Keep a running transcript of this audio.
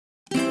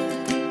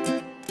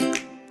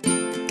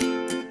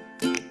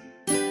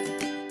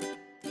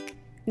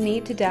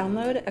Need to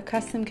download a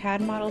custom CAD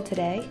model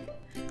today?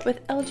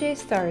 With LJ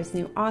Star's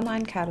new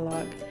online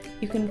catalog,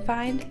 you can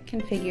find,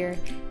 configure,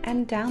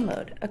 and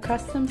download a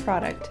custom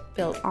product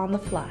built on the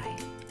fly.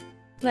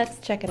 Let's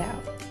check it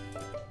out.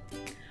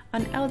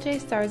 On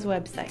LJ Star's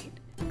website,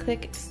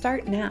 click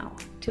Start Now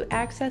to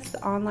access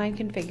the online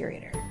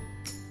configurator,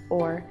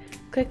 or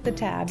click the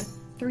tab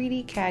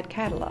 3D CAD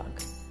Catalog.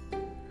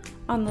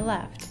 On the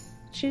left,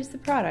 choose the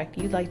product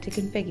you'd like to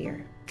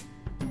configure.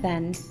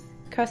 Then,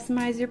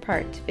 customize your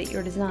part to fit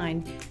your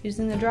design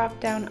using the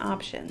drop-down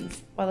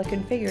options while the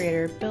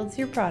configurator builds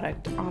your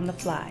product on the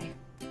fly.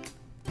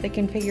 The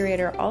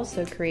configurator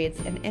also creates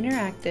an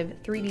interactive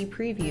 3D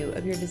preview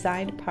of your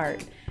designed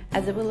part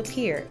as it will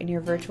appear in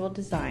your virtual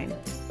design.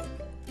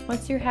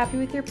 Once you're happy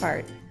with your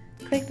part,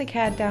 click the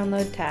CAD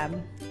Download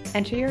tab,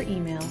 enter your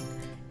email,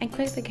 and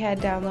click the CAD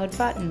Download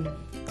button.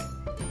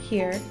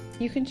 Here,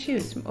 you can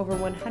choose from over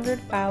 100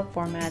 file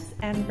formats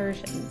and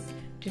versions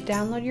to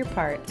download your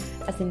part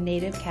as a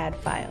native CAD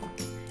file,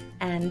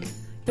 and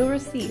you'll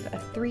receive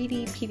a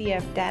 3D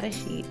PDF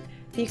datasheet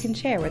that you can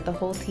share with the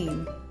whole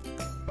team.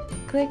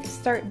 Click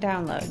Start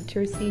Download to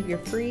receive your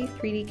free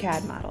 3D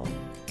CAD model.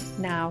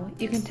 Now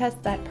you can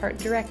test that part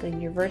directly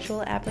in your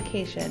virtual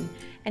application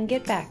and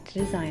get back to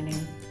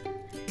designing.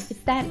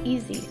 It's that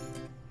easy.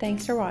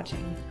 Thanks for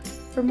watching.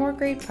 For more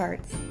great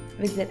parts,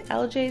 visit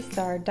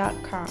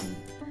ljstar.com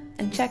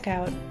and check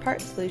out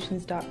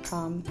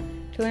partsolutions.com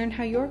to learn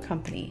how your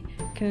company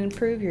can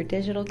improve your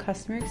digital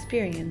customer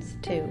experience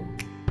too.